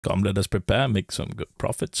Come, let us prepare, make some good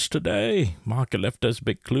profits today. Market left us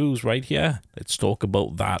big clues right here. Let's talk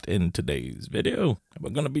about that in today's video. We're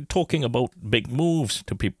going to be talking about big moves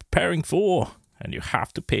to be preparing for, and you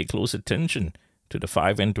have to pay close attention to the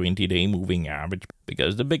 5 and 20-day moving average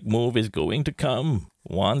because the big move is going to come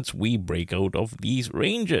once we break out of these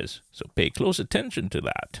ranges. So pay close attention to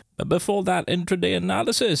that. But before that intraday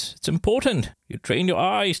analysis, it's important you train your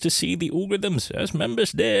eyes to see the algorithms as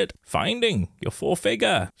members did, finding your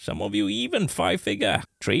 4-figure, some of you even 5-figure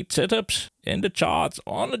trade setups in the charts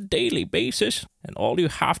on a daily basis. And all you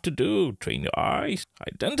have to do, train your eyes,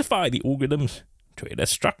 identify the algorithms, trade as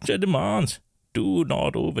structure demands, do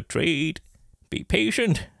not overtrade. Be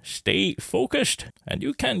patient, stay focused, and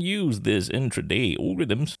you can use these intraday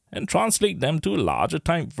algorithms and translate them to a larger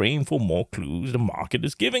time frame for more clues the market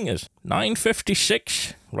is giving us.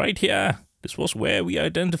 956 right here. This was where we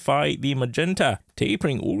identified the magenta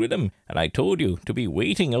tapering algorithm, and I told you to be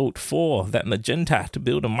waiting out for that magenta to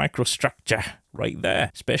build a microstructure right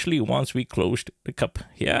there, especially once we closed the cup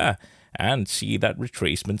here and see that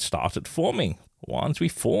retracement started forming. Once we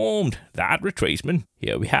formed that retracement,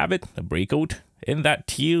 here we have it, a breakout in that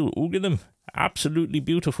teal algorithm. Absolutely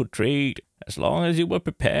beautiful trade, as long as you were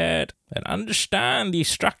prepared and understand the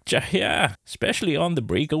structure here, especially on the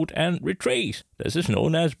breakout and retrace. This is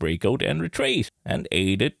known as breakout and retrace, and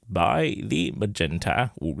aided by the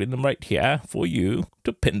magenta algorithm right here for you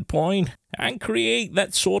to pinpoint and create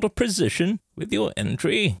that sort of precision with your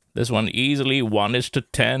entry. This one easily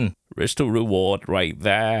 1:10. Risk to reward right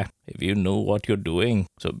there if you know what you're doing.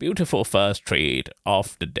 So beautiful first trade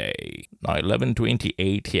of the day. Now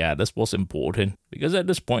 1128 here, this was important because at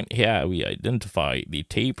this point here we identified the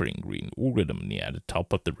tapering green algorithm near the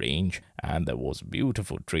top of the range, and there was a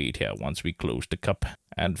beautiful trade here once we closed the cup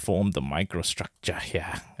and formed the microstructure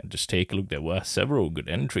here. And just take a look, there were several good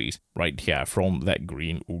entries right here from that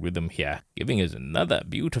green algorithm here, giving us another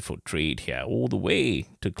beautiful trade here all the way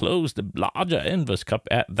to close the larger inverse cup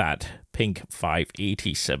at that pink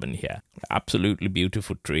 587 here. Absolutely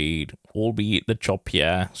beautiful trade, albeit the chop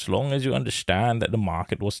here, as long as you understand that the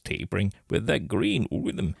market was tapering with that green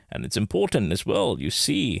algorithm. And it's important as well, you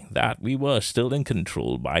see that we were still in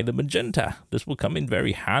control by the magenta. This will come in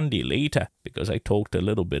very handy later because I talked a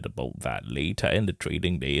little bit about that later in the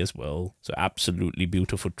trading day as well. So absolutely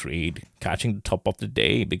beautiful trade, catching the top of the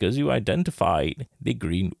day because you identified the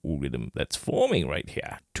green algorithm that's forming right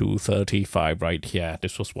here. 235 right here,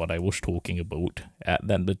 this was what I was talking about at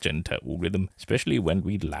that magenta algorithm, especially when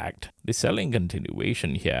we lacked the selling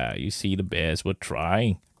continuation here. You see the bears were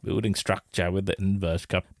trying building structure with the inverse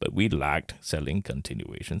cup, but we lacked selling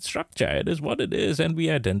continuation structure. It is what it is, and we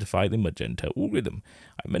identify the magenta algorithm.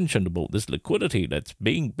 I mentioned about this liquidity that's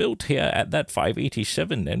being built here at that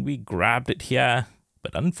 587, and we grabbed it here,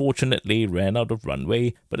 but unfortunately ran out of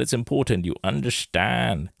runway. But it's important you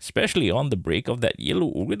understand, especially on the break of that yellow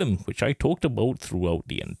algorithm, which I talked about throughout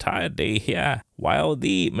the entire day here, while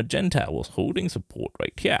the magenta was holding support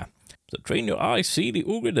right here. So train your eyes, see the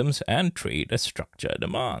algorithms, and trade as structure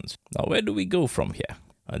demands. Now where do we go from here?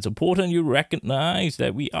 It's important you recognize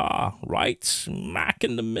that we are right smack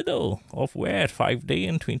in the middle of where 5-day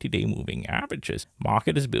and 20-day moving averages.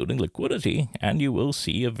 Market is building liquidity, and you will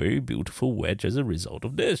see a very beautiful wedge as a result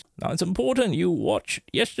of this. Now it's important you watch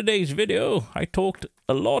yesterday's video. I talked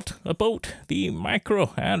a lot about the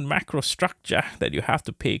micro and macro structure that you have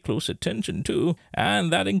to pay close attention to,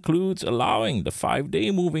 and that includes allowing the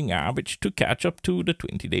 5-day moving average to catch up to the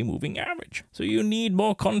 20-day moving average. So you need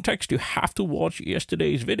more context. You have to watch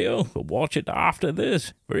yesterday's video, but watch it after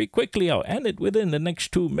this. Very quickly, I'll end it within the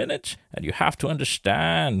next 2 minutes, and you have to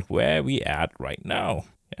understand where we at right now.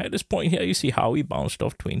 At this point here, you see how we bounced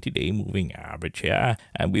off 20-day moving average here,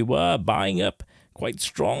 and we were buying up quite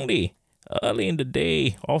strongly early in the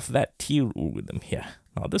day of that teal algorithm here.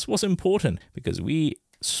 Now this was important because we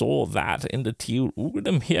saw that in the teal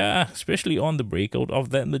algorithm here, especially on the breakout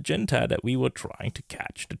of that magenta that we were trying to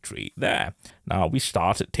catch the trade there. Now we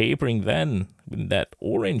started tapering then with that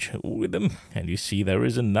orange algorithm, and you see there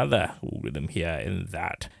is another algorithm here in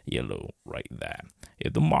that yellow right there.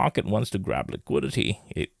 If the market wants to grab liquidity,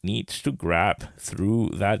 it needs to grab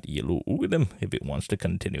through that yellow algorithm if it wants to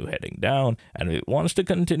continue heading down. And if it wants to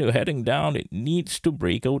continue heading down, it needs to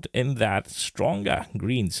break out in that stronger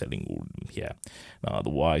green selling algorithm here. Now,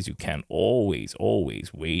 otherwise, you can always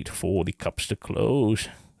wait for the cups to close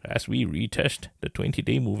as we retest the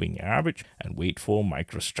 20-day moving average and wait for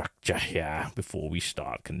microstructure here before we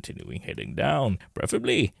start continuing heading down,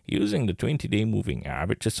 preferably using the 20-day moving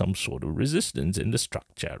average as some sort of resistance in the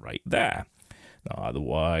structure right there. Now,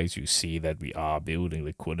 otherwise, you see that we are building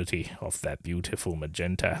liquidity of that beautiful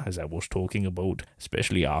magenta, as I was talking about,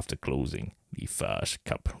 especially after closing the first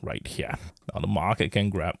cup right here. Now, the market can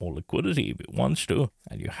grab more liquidity if it wants to,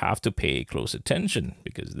 and you have to pay close attention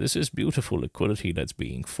because this is beautiful liquidity that's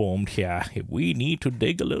being formed here. If we need to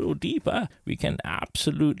dig a little deeper, we can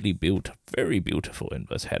absolutely build very beautiful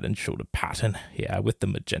inverse head and shoulder pattern here with the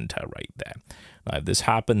magenta right there. Now, if this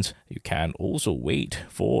happens, you can also wait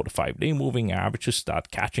for the 5-day moving average to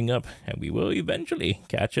start catching up, and we will eventually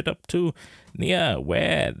catch it up to near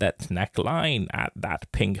where that neckline at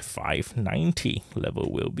that pink 590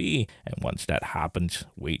 level will be. And once that happens,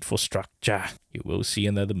 wait for structure. You will see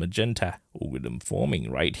another magenta algorithm forming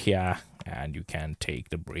right here, and you can take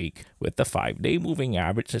the break with the 5-day moving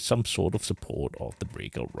average as some sort of support of the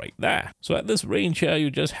breakout right there. So at this range here, you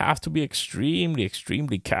just have to be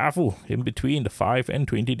extremely careful in between the 5 and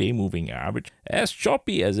 20-day moving average. As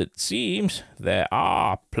choppy as it seems, there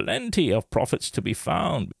are plenty of profits to be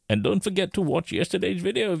found. And don't forget to watch yesterday's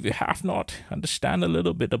video if you have not. Understand a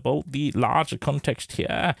little bit about the larger context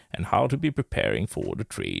here and how to be preparing for the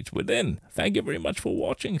trades within. Thank you very much for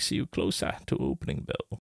watching. See you closer to opening bell.